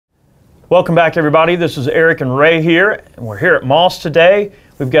Welcome back, everybody. This is Eric and Ray here, and we're here at Moss today.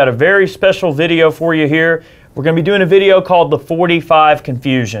 We've got a very special video for you here. We're going to be doing a video called the 45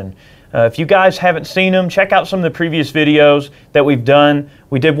 Confusion. If you guys haven't seen them, check out some of the previous videos that we've done.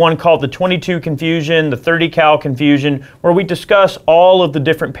 We did one called the 22 Confusion, the 30 cal Confusion, where we discuss all of the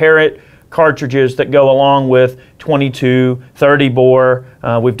different Parrott cartridges that go along with 22, 30 bore.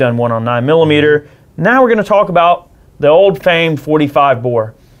 We've done one on 9mm. Now we're going to talk about the old famed 45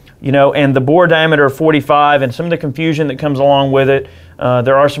 bore. You know, and the bore diameter of 45 and some of the confusion that comes along with it.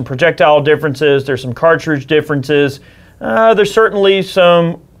 There are some projectile differences, there's some cartridge differences. There's certainly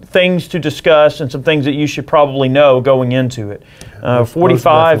some things to discuss and some things that you should probably know going into it.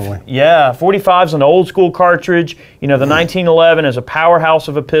 45, yeah, 45 is an old school cartridge. You know, the 1911 is a powerhouse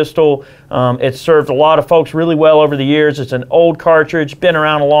of a pistol. It's served a lot of folks really well over the years. It's an old cartridge, been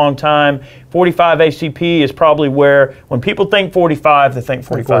around a long time. 45 ACP is probably where, when people think 45, they think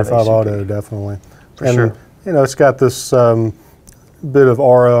 45 ACP. Auto, definitely. For sure. You know, it's got this bit of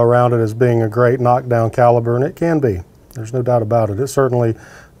aura around it as being a great knockdown caliber, and it can be. There's no doubt about it. It certainly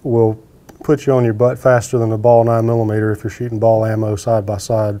will put you on your butt faster than a ball 9mm if you're shooting ball ammo side by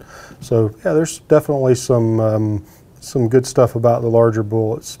side. So yeah, there's definitely some good stuff about the larger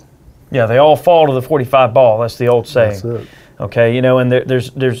bullets. Yeah, they all fall to the 45 ball. That's the old saying. That's it. Okay, you know, and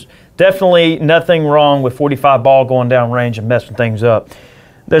there's definitely nothing wrong with 45 ball going down range and messing things up.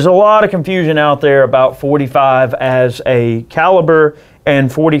 There's a lot of confusion out there about 45 as a caliber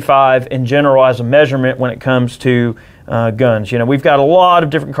and 45 in general as a measurement when it comes to guns. You know, we've got a lot of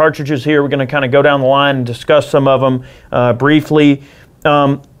different cartridges here. We're going to kind of go down the line and discuss some of them briefly.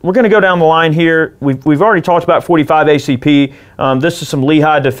 We're going to go down the line here. We've already talked about 45 ACP. This is some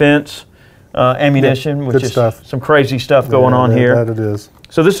Lehigh Defense ammunition, which is some crazy stuff going on here. That it is.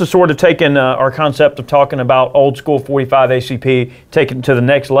 So this is sort of taking our concept of talking about old school 45 ACP, taking it to the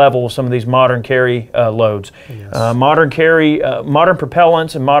next level with some of these modern carry loads. Yes. Modern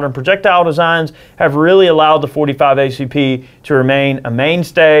propellants and modern projectile designs have really allowed the 45 ACP to remain a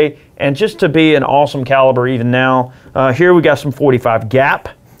mainstay and just to be an awesome caliber even now. Here we got some 45 gap.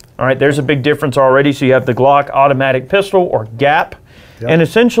 All right, there's a big difference already. So you have the Glock automatic pistol, or gap. Yep. And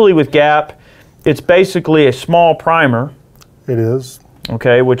essentially with gap, it's basically a small primer. It is.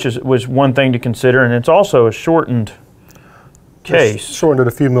 Okay, which was one thing to consider, and it's also a shortened case. It's shortened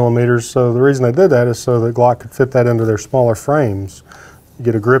it a few millimeters, so the reason they did that is so that Glock could fit that into their smaller frames. You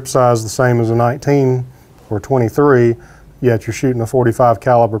get a grip size the same as a 19 or 23, yet you're shooting a 45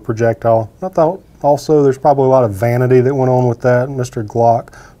 caliber projectile. I thought also there's probably a lot of vanity that went on with that. Mr.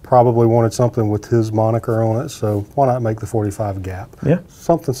 Glock probably wanted something with his moniker on it, so why not make the 45 gap? Yeah.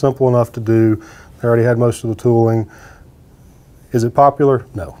 Something simple enough to do. They already had most of the tooling. Is it popular?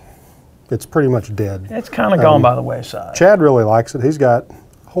 No. It's pretty much dead. It's kind of gone by the wayside. Chad really likes it. He's got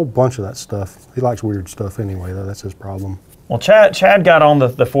a whole bunch of that stuff. He likes weird stuff anyway, though. That's his problem. Well, Chad got on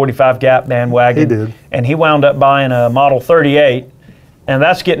the 45 gap bandwagon. He did. And he wound up buying a Model 38. And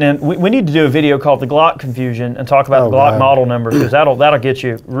that's getting in. We need to do a video called the Glock Confusion and talk about the Glock model number, because that'll get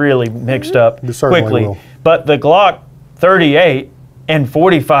you really mixed up quickly. Will. But the Glock 38 and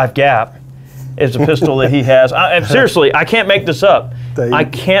 45 gap is a pistol that he has. Seriously, I can't make this up. I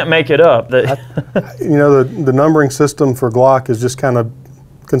can't make it up. You know, the numbering system for Glock is just kind of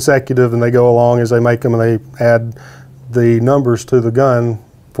consecutive, and they go along as they make them, and they add the numbers to the gun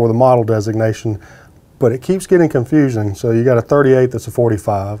for the model designation. But it keeps getting confusing. So you got a 38 that's a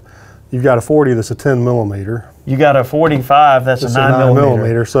 45. You've got a 40 that's a 10mm. You got a 45 that's a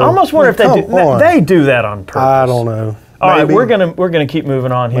 9mm. So I almost wonder if they do that on purpose. I don't know. All right, we're gonna keep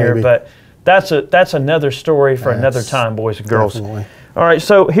moving on here, but that's another story for another time, boys and girls. Definitely. All right,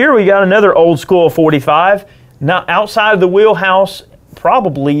 so here we got another old school 45. Now, outside of the wheelhouse,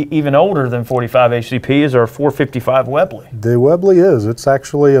 probably even older than 45 ACP, is our 455 Webley. The Webley is. It's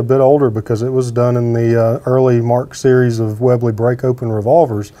actually a bit older because it was done in the early Mark series of Webley break-open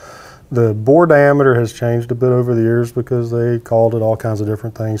revolvers. The bore diameter has changed a bit over the years because they called it all kinds of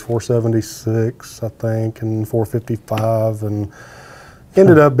different things, 476, I think, and 455, and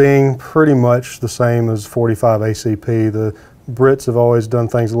ended up being pretty much the same as 45 ACP. The Brits have always done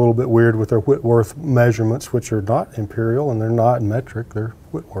things a little bit weird with their Whitworth measurements, which are not imperial and they're not metric, they're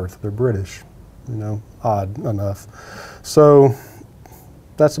Whitworth, they're British, you know, odd enough. So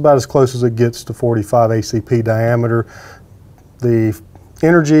that's about as close as it gets to 45 ACP diameter. The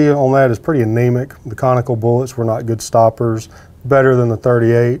energy on that is pretty anemic. The conical bullets were not good stoppers, better than the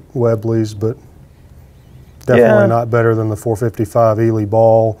 38 Webleys, but definitely not better than the 455 Ely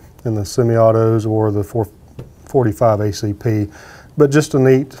ball in the semi-autos or the 445 ACP. But just a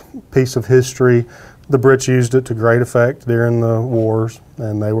neat piece of history. The Brits used it to great effect during the wars,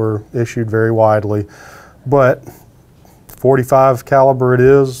 and they were issued very widely. But 45 caliber it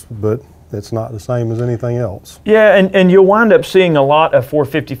is, but it's not the same as anything else. Yeah, and you'll wind up seeing a lot of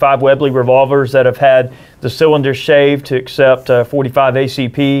 455 Webley revolvers that have had the cylinders shaved to accept 45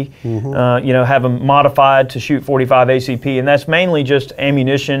 ACP, you know, have them modified to shoot 45 ACP, and that's mainly just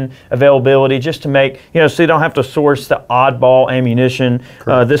ammunition availability, just to make, you know, so you don't have to source the oddball ammunition.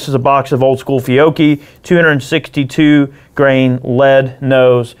 This is a box of old school Fiocchi, 262 grain lead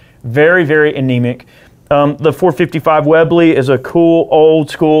nose, very, very anemic. The 455 Webley is a cool, old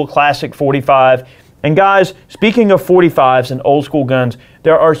school, classic 45. And guys, speaking of 45s and old school guns,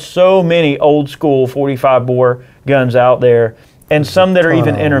 there are so many old school 45 bore guns out there, and some that are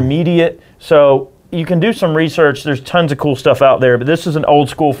even intermediate. So you can do some research. There's tons of cool stuff out there, but this is an old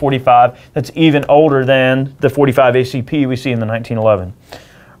school 45 that's even older than the 45 ACP we see in the 1911.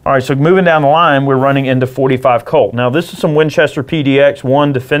 All right, so moving down the line, we're running into 45 Colt. Now, this is some Winchester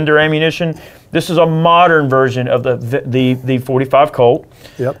PDX-1 Defender ammunition. This is a modern version of the 45 Colt.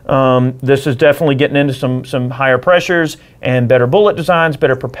 Yep. This is definitely getting into some higher pressures and better bullet designs,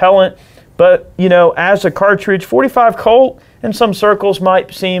 better propellant. But, you know, as a cartridge, 45 Colt in some circles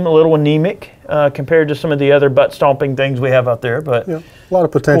might seem a little anemic compared to some of the other butt-stomping things we have out there. But yeah, a lot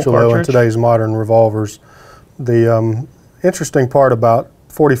of potential, though, in today's modern revolvers. The interesting part about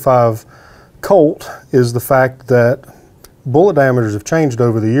 45 Colt is the fact that bullet diameters have changed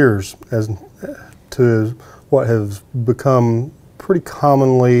over the years as to what has become pretty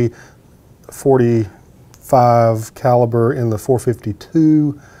commonly 45 caliber in the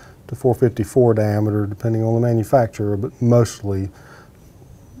 452 to 454 diameter, depending on the manufacturer, but mostly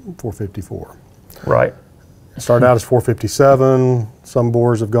 454. Right. It started out as 457. Some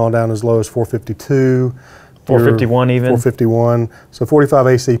bores have gone down as low as 452. 451 even? 451. So 45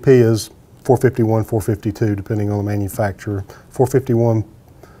 ACP is 451, 452, depending on the manufacturer.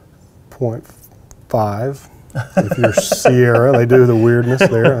 451.5 if you're Sierra. They do the weirdness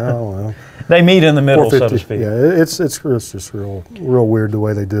there. I don't know. They meet in the middle, so to speak. Yeah, it's just real weird the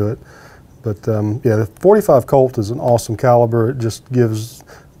way they do it. But yeah, the 45 Colt is an awesome caliber. It just gives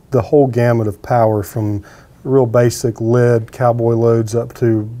the whole gamut of power from real basic lead cowboy loads up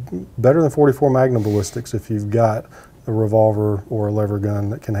to better than 44 Magnum ballistics if you've got a revolver or a lever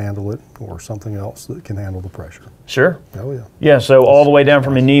gun that can handle it, or something else that can handle the pressure. Sure. Oh yeah. Yeah, so all the way down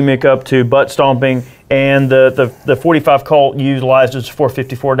from anemic up to butt stomping, and the 45 Colt utilizes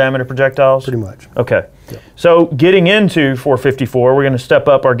 454 diameter projectiles? Pretty much. Okay. Yep. So getting into 454, we're going to step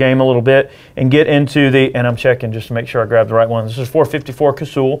up our game a little bit and get into the, and I'm checking just to make sure I grab the right one. This is 454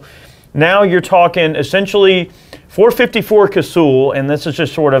 Casull. Now you're talking essentially 454 Casull, and this is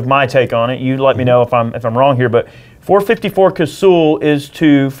just sort of my take on it. You let me know if I'm wrong here, but 454 Casull is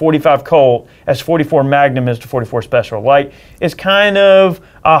to 45 Colt as 44 Magnum is to 44 Special. Like, it's kind of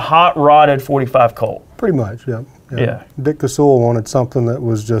a hot-rodded 45 Colt. Pretty much, yeah. Yeah. Dick Casull wanted something that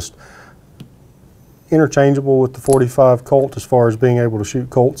was just interchangeable with the 45 Colt as far as being able to shoot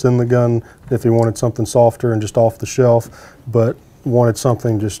Colts in the gun if he wanted something softer and just off the shelf, but wanted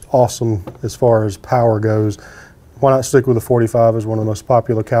something just awesome as far as power goes. Why not stick with the 45 as one of the most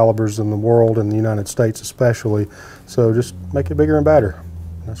popular calibers in the world, in the United States especially. So just make it bigger and badder.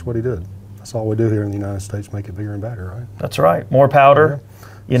 That's what he did. That's all we do here in the United States, make it bigger and badder, right? That's right. More powder,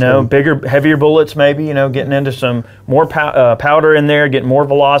 you know, bigger, heavier bullets maybe, you know, getting into some more powder in there, getting more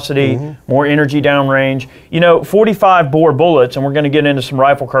velocity, more energy downrange. You know, 45 bore bullets, and we're going to get into some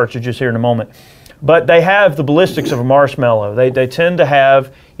rifle cartridges here in a moment, but they have the ballistics of a marshmallow. They tend to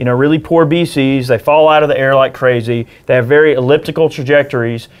have, you know, really poor BCs. They fall out of the air like crazy. They have very elliptical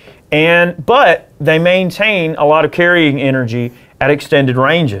trajectories, but they maintain a lot of carrying energy at extended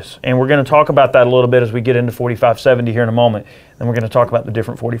ranges. And we're going to talk about that a little bit as we get into 4570 here in a moment. And we're going to talk about the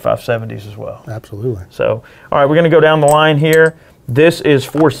different 4570s as well. Absolutely. So, all right, we're going to go down the line here. This is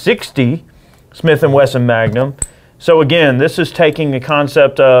 460 Smith & Wesson Magnum. So again, this is taking the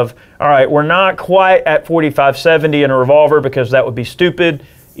concept of, all right, we're not quite at 4570 in a revolver because that would be stupid,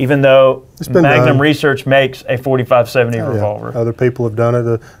 even though Magnum Research makes a 4570 revolver. Yeah. Other people have done it.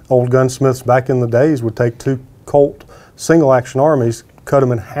 The old gunsmiths back in the days would take two Colt single-action armies, cut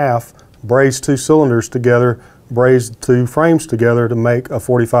them in half, braze two cylinders together, braze two frames together to make a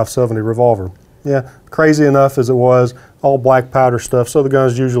 4570 revolver. Yeah, crazy enough as it was, all black powder stuff, so the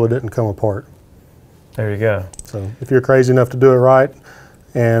guns usually didn't come apart. There you go. So if you're crazy enough to do it right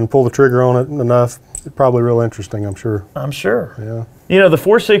and pull the trigger on it enough, it's probably real interesting, I'm sure. I'm sure. Yeah. You know, the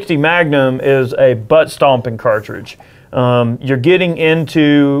 460 Magnum is a butt-stomping cartridge. You're getting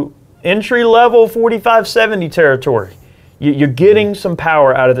into entry-level 4570 territory. You're getting some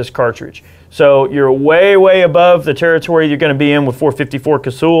power out of this cartridge. So you're way, way above the territory you're going to be in with 454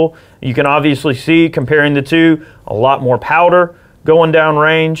 Casull. You can obviously see, comparing the two, a lot more powder going down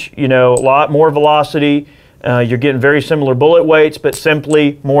range, you know, a lot more velocity. You're getting very similar bullet weights, but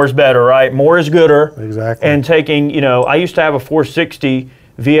simply more is better, right? More is gooder. Exactly. And taking, you know, I used to have a 460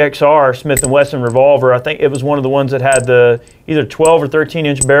 VXR Smith & Wesson revolver. I think it was one of the ones that had the either 12 or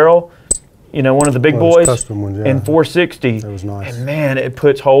 13-inch barrel. You know, one of the big boys, custom ones, yeah. and 460. That was nice. And man, it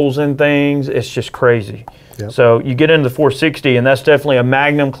puts holes in things. It's just crazy. Yep. So you get into the 460, and that's definitely a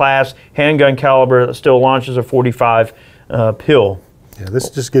Magnum class handgun caliber that still launches a 45 pill. Yeah, this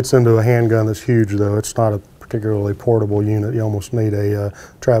just gets into a handgun that's huge, though. It's not a particularly portable unit. You almost need a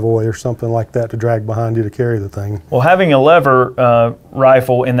Travois or something like that to drag behind you to carry the thing. Well, having a lever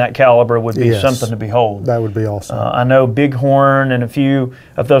rifle in that caliber would be Yes, something to behold. That would be awesome. I know Bighorn and a few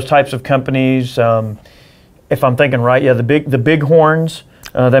of those types of companies. If I'm thinking right, yeah, the Bighorns.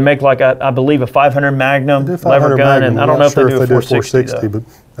 They make like I believe a 500 Magnum lever gun, and I don't know if they do a 460, but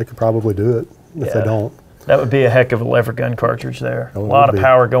they could probably do it if they don't. That would be a heck of a lever gun cartridge there. A lot of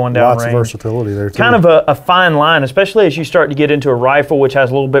power going down range. Lots of versatility there, too. Kind of a fine line, especially as you start to get into a rifle, which has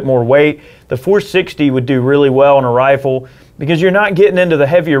a little bit more weight. The 460 would do really well in a rifle because you're not getting into the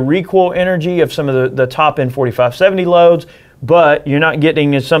heavier recoil energy of some of the top-end 4570 loads, but you're not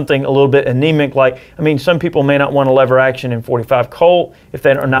getting into something a little bit anemic. Like, I mean, some people may not want a lever action in 45 Colt if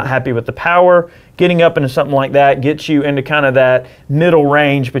they are not happy with the power. Getting up into something like that gets you into kind of that middle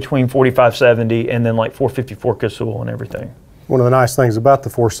range between 4570 and then like 454 Casull and everything. One of the nice things about the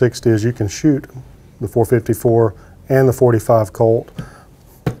 460 is you can shoot the 454 and the 45 Colt.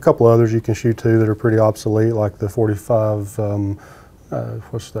 A couple others you can shoot too that are pretty obsolete, like the 45,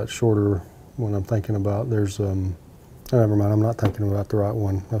 what's that shorter one I'm thinking about? There's, never mind, I'm not thinking about the right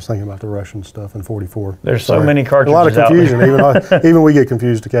one. I was thinking about the Russian stuff in 44. There's so many cartridges out there. A lot of confusion, out even we get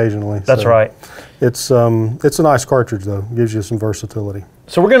confused occasionally. That's right. It's a nice cartridge though. It gives you some versatility.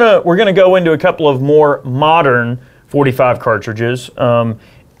 So we're gonna go into a couple of more modern 45 cartridges,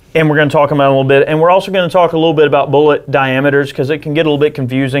 and we're gonna talk about them a little bit. And we're also gonna talk a little bit about bullet diameters because it can get a little bit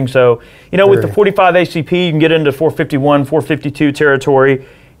confusing. So, you know, with the 45 ACP, you can get into 451, 452 territory.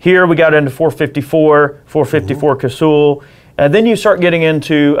 Here we got into 454, 454 Casull. Then you start getting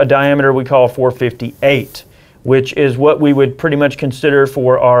into a diameter we call 458, which is what we would pretty much consider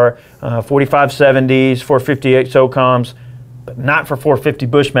for our 4570s, 458 SOCOMs, but not for 450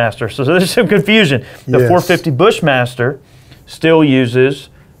 Bushmaster. So there's some confusion. The 450 Bushmaster still uses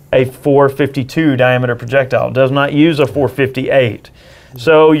a 452 diameter projectile. It does not use a 458.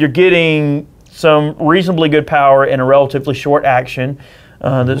 So you're getting some reasonably good power in a relatively short action.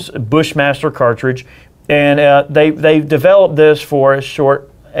 This Bushmaster cartridge, and they developed this for a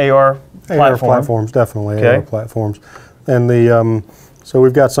short AR platforms, definitely AR platforms, and the so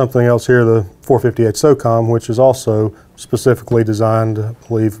we've got something else here, the 458 SOCOM, which is also specifically designed, I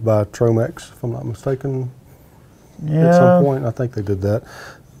believe, by Tromex, if I'm not mistaken. At some point, I think they did that.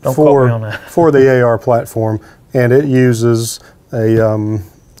 Don't quote me on that. For the AR platform, and it uses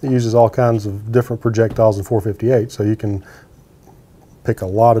all kinds of different projectiles in 458, so you can pick a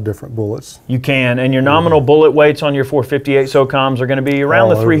lot of different bullets. You can, and your nominal bullet weights on your 458 SOCOMs are going to be around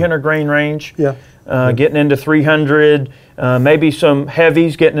the 300 grain range. Yeah. Getting into 300, maybe some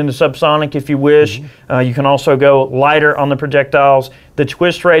heavies, getting into subsonic if you wish. You can also go lighter on the projectiles. The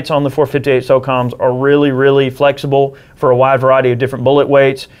twist rates on the 458 SOCOMs are really, really flexible for a wide variety of different bullet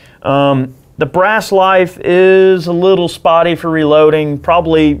weights. The brass life is a little spotty for reloading,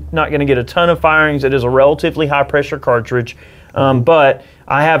 probably not going to get a ton of firings. It is a relatively high pressure cartridge. But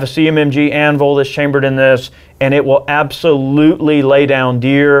I have a CMMG anvil that's chambered in this, and it will absolutely lay down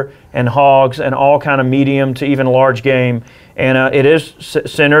deer and hogs and all kind of medium to even large game. And it is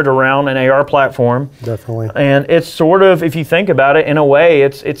centered around an AR platform. Definitely. And it's sort of, if you think about it, in a way,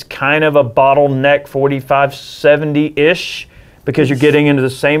 it's kind of a bottleneck 4570-ish, because you're getting into the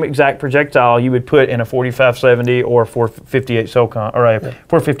same exact projectile you would put in a 4570 or 458 SOCOM, or a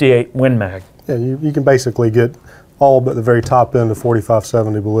 458 Win Mag. Yeah, you can basically get all but the very top end of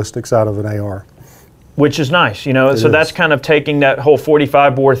 4570 ballistics out of an AR. Which is nice, you know, so that's kind of taking that whole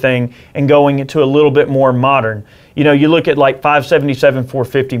 45 bore thing and going into a little bit more modern. You know, you look at like 577,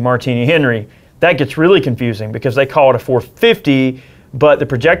 450 Martini Henry, that gets really confusing because they call it a 450, but the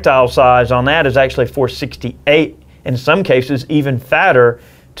projectile size on that is actually 468, in some cases even fatter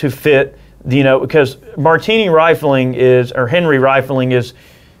to fit, you know, because Martini rifling is, or Henry rifling is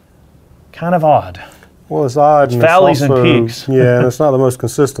kind of odd. Well, it's odd. It's valleys and peaks. Yeah, and it's not the most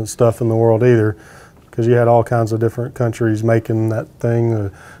consistent stuff in the world either, because you had all kinds of different countries making that thing.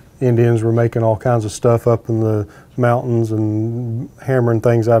 Indians were making all kinds of stuff up in the mountains and hammering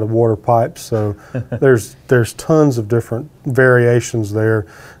things out of water pipes. So there's tons of different variations there.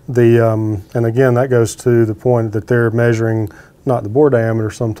 And again, that goes to the point that they're measuring not the bore diameter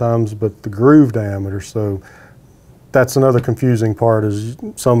sometimes, but the groove diameter. So that's another confusing part, is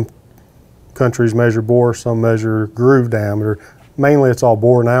some countries measure bore, some measure groove diameter. Mainly it's all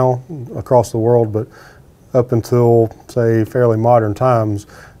bore now across the world, but up until, say, fairly modern times,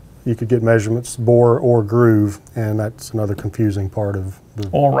 you could get measurements bore or groove, and that's another confusing part of the...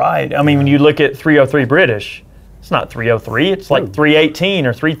 All right. I mean, when you look at 303 British, it's not 303, it's like 318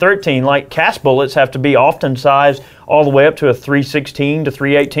 or 313. Like cast bullets have to be often sized all the way up to a 316 to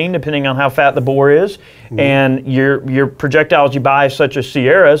 318, depending on how fat the bore is. And your projectiles you buy, such as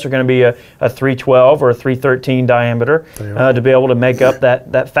Sierras, are going to be a 312 or a 313 diameter to be able to make up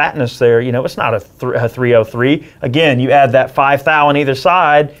that fatness there. You know, it's not a 303. Again, you add that 5 thou on either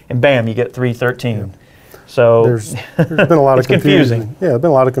side, and bam, you get 313. So there's been a lot of confusing. Yeah, there's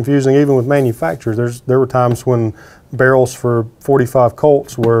been a lot of confusing even with manufacturers. There were times when barrels for 45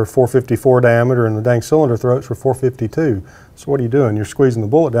 Colts were 454 diameter and the dang cylinder throats were 452. So what are you doing? You're squeezing the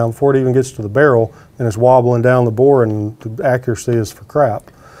bullet down before it even gets to the barrel, and it's wobbling down the bore, and the accuracy is for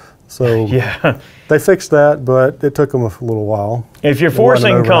crap. So they fixed that, but it took them a little while. If your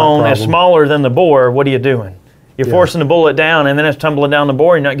forcing cone is smaller than the bore, what are you doing? You're forcing the bullet down, and then it's tumbling down the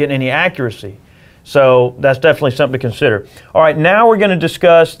bore, and you're not getting any accuracy. So that's definitely something to consider. All right, now we're going to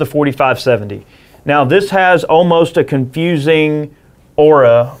discuss the 4570. Now this has almost a confusing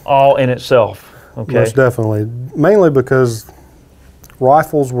aura all in itself. Okay. Most definitely. Mainly because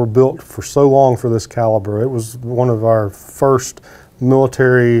rifles were built for so long for this caliber. It was one of our first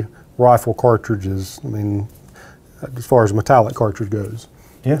military rifle cartridges. I mean, as far as metallic cartridge goes.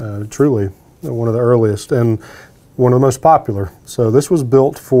 Yeah. Truly one of the earliest and one of the most popular. So this was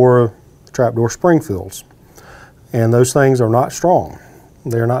built for trapdoor Springfields, and those things are not strong.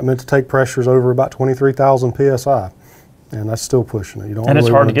 They're not meant to take pressures over about 23,000 psi, and that's still pushing it. You don't. And really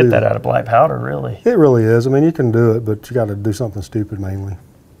it's hard to get that out of black powder, really. It really is. I mean, you can do it, but you got to do something stupid mainly,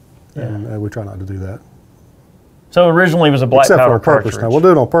 and we try not to do that. So originally it was a black powder cartridge. Now we'll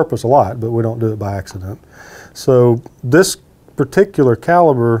do it on purpose a lot, but we don't do it by accident. So this particular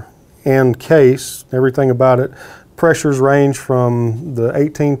caliber and case, everything about it, pressures range from the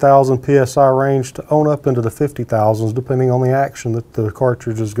 18,000 psi range to on up into the 50,000s, depending on the action that the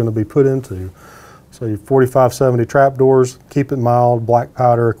cartridge is going to be put into. So your 4570 trapdoors, keep it mild, black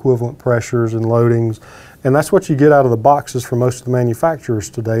powder equivalent pressures and loadings, and that's what you get out of the boxes for most of the manufacturers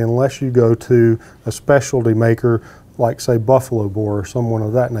today, unless you go to a specialty maker like, say, Buffalo Bore or someone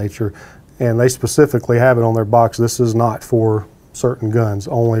of that nature, and they specifically have it on their box. This is not for certain guns,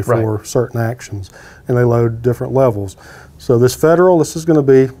 only for certain actions, and they load different levels. So this Federal, this is going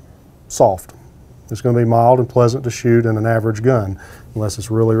to be soft. It's going to be mild and pleasant to shoot in an average gun, unless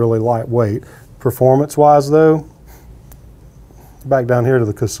it's really, really lightweight. Performance-wise, though, back down here to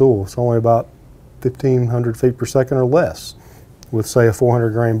the Casull, it's only about 1,500 feet per second or less, with, say, a 400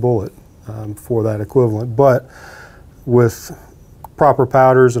 grain bullet for that equivalent. But with proper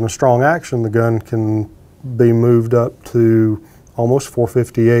powders and a strong action, the gun can be moved up to almost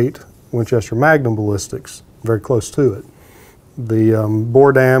 458 Winchester Magnum ballistics, very close to it. The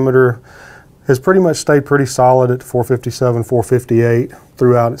bore diameter has pretty much stayed pretty solid at 457, 458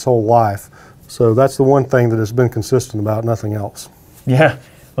 throughout its whole life. So that's the one thing that has been consistent about, nothing else. Yeah,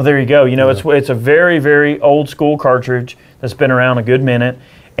 well there you go. You know, it's a very, very old school cartridge that's been around a good minute.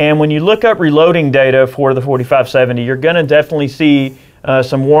 And when you look up reloading data for the 4570, you're going to definitely see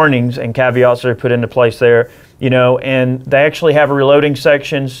some warnings and caveats that are put into place there, you know, and they actually have a reloading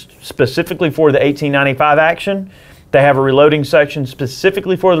section specifically for the 1895 action. They have a reloading section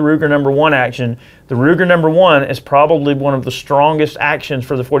specifically for the Ruger No. 1 action. The Ruger No. 1 is probably one of the strongest actions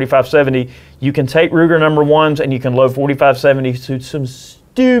for the 4570. You can take Ruger No. 1s and you can load 4570s to some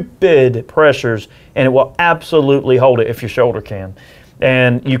stupid pressures, and it will absolutely hold it if your shoulder can.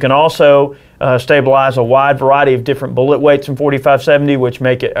 And you can also stabilize a wide variety of different bullet weights in 4570, which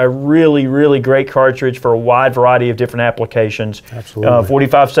make it a really, really great cartridge for a wide variety of different applications. Absolutely.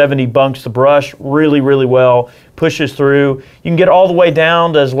 4570 bunks the brush really, really well, pushes through. You can get all the way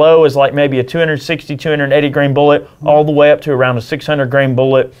down to as low as like maybe a 260, 280 grain bullet, all the way up to around a 600 grain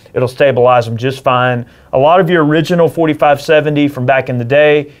bullet. It'll stabilize them just fine. A lot of your original 4570 from back in the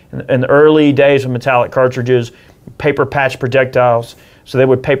day, in the early days of metallic cartridges, paper patch projectiles. So they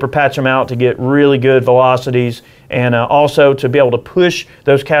would paper patch them out to get really good velocities, and also to be able to push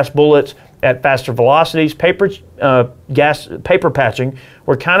those cast bullets at faster velocities. Paper patching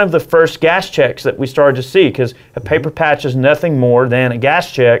were kind of the first gas checks that we started to see, because a paper patch is nothing more than a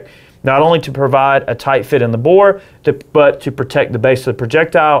gas check, not only to provide a tight fit in the bore, but to protect the base of the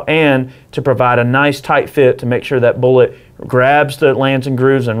projectile and to provide a nice tight fit to make sure that bullet grabs the lands and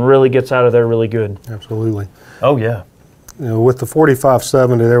grooves and really gets out of there really good. Absolutely. Oh yeah. You know, with the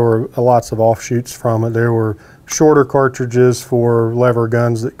 4570, there were lots of offshoots from it. There were shorter cartridges for lever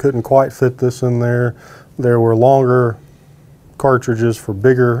guns that couldn't quite fit this in there. There were longer cartridges for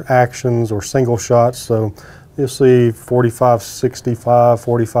bigger actions or single shots. So you'll see 4565,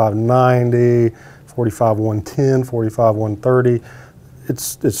 4590, 45110, 45130.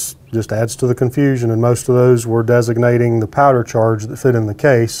 It's just adds to the confusion, and most of those were designating the powder charge that fit in the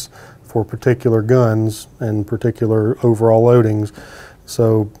case for particular guns and particular overall loadings.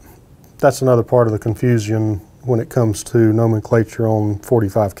 So that's another part of the confusion when it comes to nomenclature on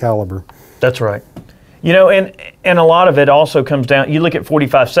 45 caliber. That's right. You know, and a lot of it also comes down, you look at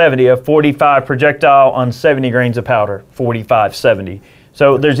 4570, a 45 projectile on 70 grains of powder, 4570.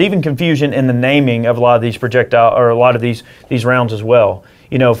 So there's even confusion in the naming of a lot of these projectile, or a lot of these rounds as well.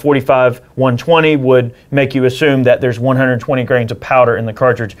 You know, 45 120 would make you assume that there's 120 grains of powder in the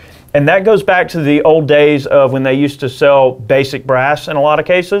cartridge. And that goes back to the old days of when they used to sell basic brass in a lot of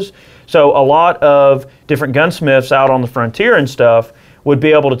cases. So a lot of different gunsmiths out on the frontier and stuff would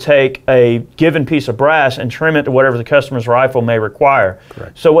be able to take a given piece of brass and trim it to whatever the customer's rifle may require.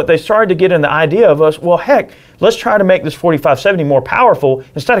 Correct. So what they started to get in the idea of us, well, heck, let's try to make this 4570 more powerful.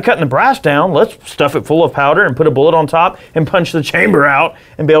 Instead of cutting the brass down, let's stuff it full of powder and put a bullet on top and punch the chamber out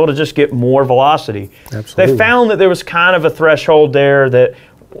and be able to just get more velocity. Absolutely. They found that there was kind of a threshold there that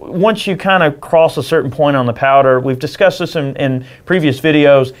once you kind of cross a certain point on the powder, we've discussed this in previous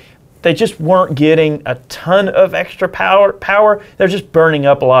videos, they just weren't getting a ton of extra power. They're just burning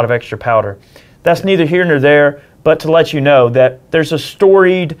up a lot of extra powder. That's neither here nor there, but to let you know that there's a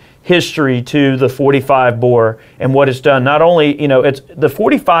storied history to the 45 bore and what it's done. Not only, you know, it's the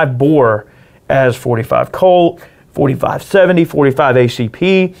 45 bore as 45 Colt, 4570, 45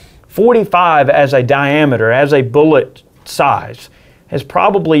 ACP, 45 as a diameter, as a bullet size, has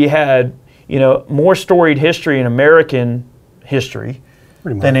probably had, you know, more storied history in American history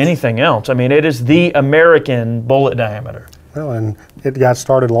than anything else. I mean, it is the American bullet diameter. Well, and it got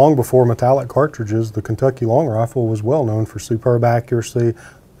started long before metallic cartridges. The Kentucky long rifle was well known for superb accuracy,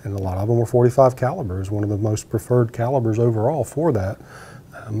 and a lot of them were 45 caliber, is one of the most preferred calibers overall for that.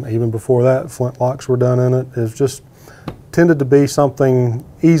 Even before that, flintlocks were done in it. It's just tended to be something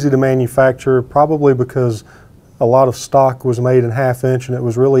easy to manufacture, probably because a lot of stock was made in 1/2 inch, and it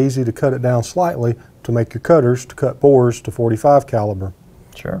was really easy to cut it down slightly to make your cutters, to cut bores to 45 caliber.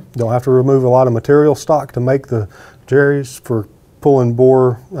 Sure. Don't have to remove a lot of material stock to make the jerrys for pulling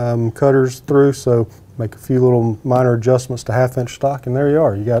bore cutters through, so make a few little minor adjustments to 1/2 inch stock, and there you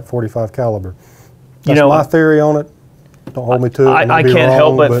are. You got 45 caliber. That's, you know, my theory on it. Don't hold me to it. I can't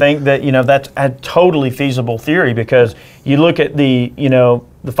help but think that, you know, that's a totally feasible theory, because you look at the, you know,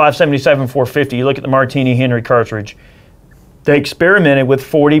 the 577 450, you look at the Martini Henry cartridge. They experimented with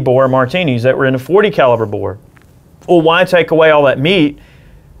 40 bore Martinis that were in a 40 caliber bore. Well, why take away all that meat?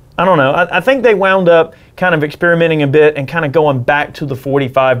 I don't know. I think they wound up kind of experimenting a bit and kind of going back to the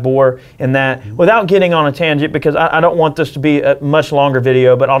 45 bore in that, without getting on a tangent, because I don't want this to be a much longer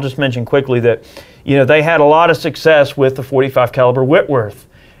video, but I'll just mention quickly that, you know, they had a lot of success with the 45 caliber Whitworth.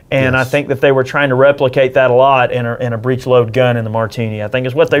 And yes, I think that they were trying to replicate that a lot in a breech load gun in the Martini. I think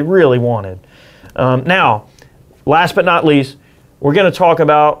is what they really wanted. Now, last but not least, we're going to talk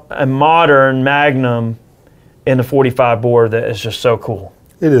about a modern Magnum in the 45 bore that is just so cool.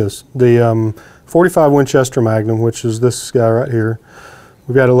 It is. The 45 Winchester Magnum, which is this guy right here.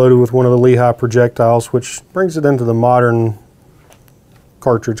 We've got it loaded with one of the Lehigh projectiles, which brings it into the modern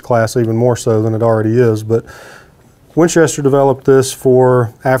cartridge class even more so than it already is. But Winchester developed this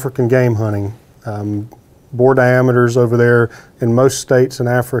for African game hunting. Bore diameters over there in most states in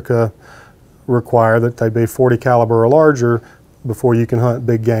Africa require that they be 40 caliber or larger before you can hunt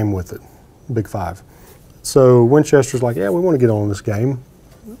big game with it, big 5. So Winchester's like, yeah, we want to get on this game.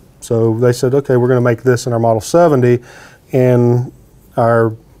 So they said, okay, we're going to make this in our Model 70, and our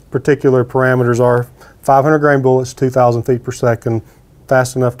particular parameters are 500 grain bullets, 2,000 feet per second,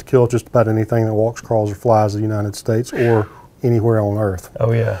 fast enough to kill just about anything that walks, crawls, or flies in the United States or anywhere on Earth.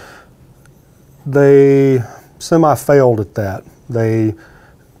 Oh yeah. They semi-failed at that. They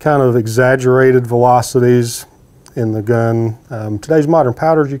kind of exaggerated velocities in the gun. Today's modern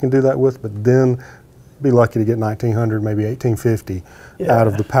powders you can do that with, but then be lucky to get 1900, maybe 1850 Yeah. out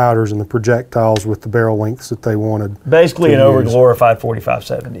of the powders and the projectiles with the barrel lengths that they wanted. Basically an use. over-glorified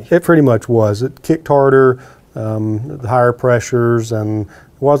 45-70. It pretty much was. It kicked harder, the higher pressures, and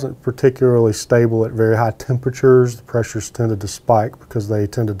wasn't particularly stable at very high temperatures. The pressures tended to spike because they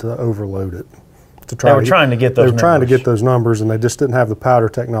tended to overload it. They were trying to get those numbers. They were trying to get those numbers, and they just didn't have the powder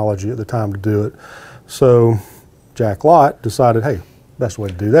technology at the time to do it. So Jack Lott decided, hey, best way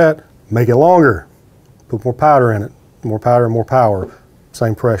to do that, make it longer. Put more powder in it. More powder, more power,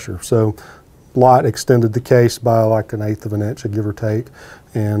 same pressure. So Lott extended the case by like 1/8 of an inch, give or take.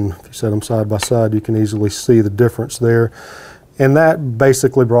 And if you set them side by side, you can easily see the difference there. And that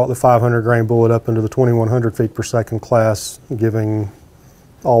basically brought the 500 grain bullet up into the 2100 feet per second class, giving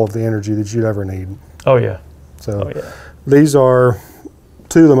all of the energy that you'd ever need. Oh yeah. So oh, yeah. These are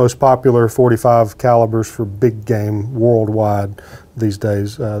two of the most popular 45 calibers for big game worldwide these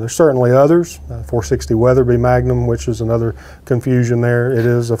days. There's certainly others. 460 Weatherby Magnum, which is another confusion there. It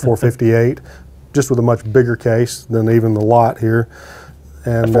is a 458, just with a much bigger case than even the Lott here.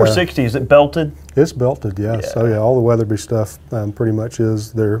 And the 460, is it belted? It's belted, yes. Yeah. So yeah, all the Weatherby stuff pretty much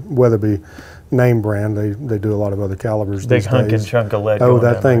is their Weatherby name brand. They do a lot of other calibers Big these hunking days. chunk of lead. Oh,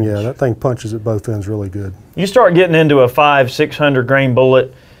 that thing, range. yeah, that thing punches at both ends really good. You start getting into a 500-600 grain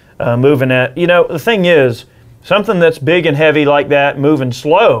bullet, moving at, the thing is, something that's big and heavy like that, moving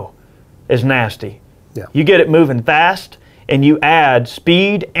slow, is nasty. Yeah. You get it moving fast, and you add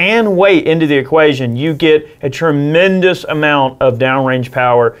speed and weight into the equation, you get a tremendous amount of downrange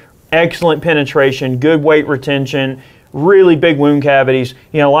power, excellent penetration, good weight retention, really big wound cavities.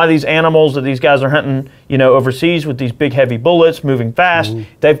 A lot of these animals that these guys are hunting, overseas with these big heavy bullets, moving fast,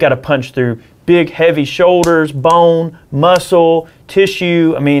 they've got to punch through big heavy shoulders, bone, muscle,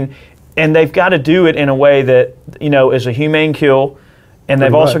 tissue. And they've got to do it in a way that, is a humane kill. And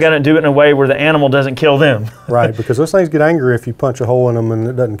they've also got to do it in a way where the animal doesn't kill them. Right, because those things get angry if you punch a hole in them and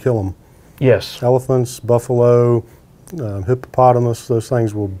it doesn't kill them. Yes. Elephants, buffalo, hippopotamus, those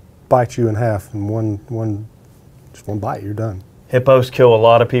things will bite you in half in just one bite, you're done. Hippos kill a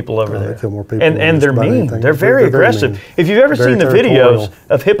lot of people over there. They kill more people. And they're mean. They're very aggressive. Mean. If you've ever seen the videos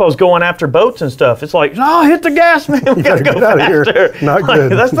of hippos going after boats and stuff, it's like, oh, hit the gas, man. We got to go faster. Not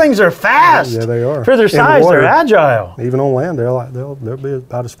good. Those things are fast. Yeah, they are. For their size, they're agile. Even on land, they'll be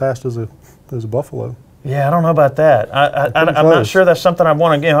about as fast as a buffalo. Yeah, I don't know about that. I'm not sure that's something I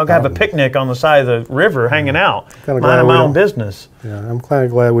want to, have a picnic on the side of the river hanging out, minding my own business. Yeah, I'm kind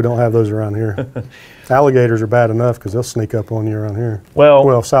of glad we don't have those around here. Alligators are bad enough because they'll sneak up on you around here.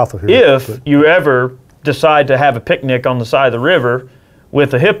 Well, south of here. If you ever decide to have a picnic on the side of the river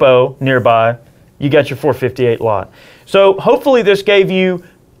with a hippo nearby, you got your 458 Lott. So hopefully this gave you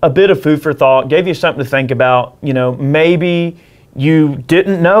a bit of food for thought, gave you something to think about. Maybe you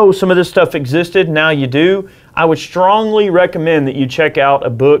didn't know some of this stuff existed, now you do. I would strongly recommend that you check out a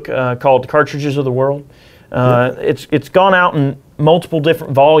book called Cartridges of the World. It's gone out in multiple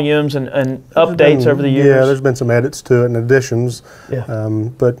different volumes and updates over the years. Yeah, there's been some edits to it and additions. Yeah.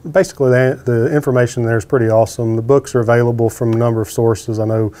 But basically the information there is pretty awesome. The books are available from a number of sources. I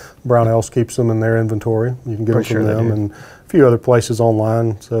know Brownells keeps them in their inventory. You can get them from them and a few other places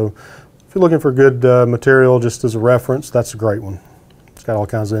online. So if you're looking for good material just as a reference, that's a great one. It's got all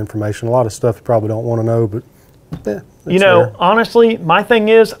kinds of information. A lot of stuff you probably don't want to know, but yeah. Honestly, my thing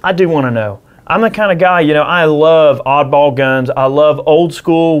is I do want to know. I'm the kind of guy, I love oddball guns. I love old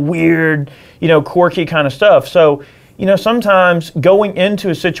school, weird, quirky kind of stuff. So, sometimes going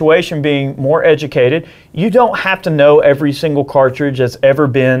into a situation being more educated, you don't have to know every single cartridge that's ever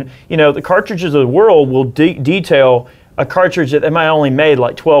been. The cartridges of the world will detail a cartridge that they might only made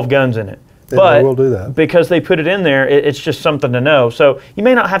like 12 guns in it. But they will do that. Because they put it in there, it's just something to know. So you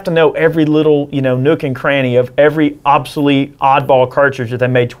may not have to know every little, nook and cranny of every obsolete oddball cartridge that they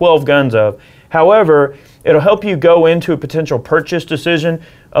made 12 guns of. However, it'll help you go into a potential purchase decision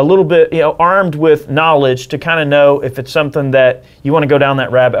a little bit, armed with knowledge to kind of know if it's something that you want to go down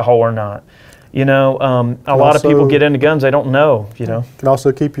that rabbit hole or not. A lot of people get into guns they don't know, It can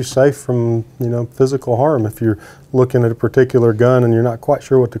also keep you safe from, physical harm. If you're looking at a particular gun and you're not quite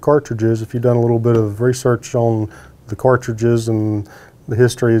sure what the cartridge is, if you've done a little bit of research on the cartridges and the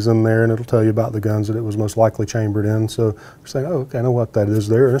history is in there, and it'll tell you about the guns that it was most likely chambered in. So you're saying, oh, okay, I know what that is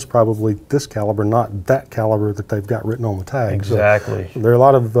there, and it's probably this caliber, not that caliber that they've got written on the tag. Exactly. So there are a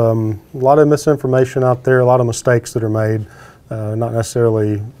lot of misinformation out there, a lot of mistakes that are made. Not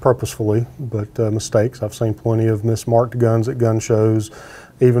necessarily purposefully, but mistakes. I've seen plenty of mismarked guns at gun shows,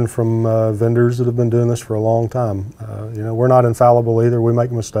 even from vendors that have been doing this for a long time. We're not infallible either. We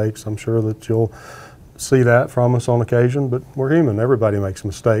make mistakes. I'm sure that you'll see that from us on occasion, but we're human. Everybody makes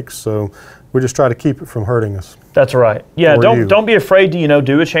mistakes, so we just try to keep it from hurting us. That's right. Yeah, don't be afraid to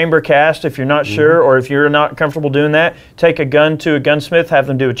do a chamber cast if you're not sure, or if you're not comfortable doing that. Take a gun to a gunsmith, have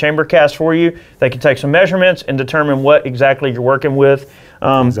them do a chamber cast for you. They can take some measurements and determine what exactly you're working with.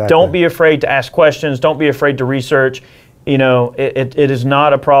 Don't be afraid to ask questions. Don't be afraid to research. It is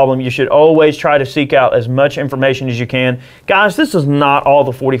not a problem. You should always try to seek out as much information as you can. Guys, this is not all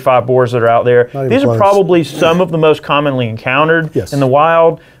the 45 bores that are out there. These are probably some of the most commonly encountered in the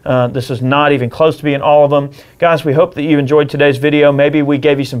wild. This is not even close to being all of them. Guys, we hope that you enjoyed today's video. Maybe we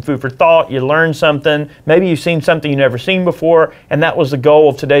gave you some food for thought. You learned something. Maybe you've seen something you've never seen before, and that was the goal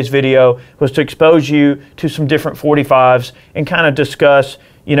of today's video, was to expose you to some different 45s and kind of discuss,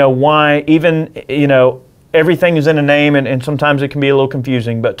 why even, everything is in a name, and sometimes it can be a little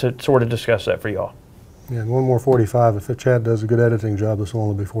confusing, but to sort of discuss that for y'all. Yeah, and one more 45. If Chad does a good editing job, this will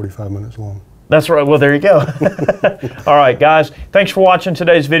only be 45 minutes long. That's right. Well, there you go. All right, guys. Thanks for watching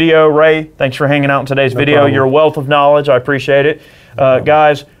today's video. Ray, thanks for hanging out in today's video. Problem. You're a wealth of knowledge. I appreciate it.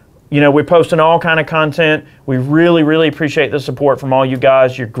 Guys, we're posting all kind of content. We really, really appreciate the support from all you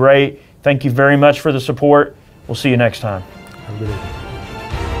guys. You're great. Thank you very much for the support. We'll see you next time. Have a good evening.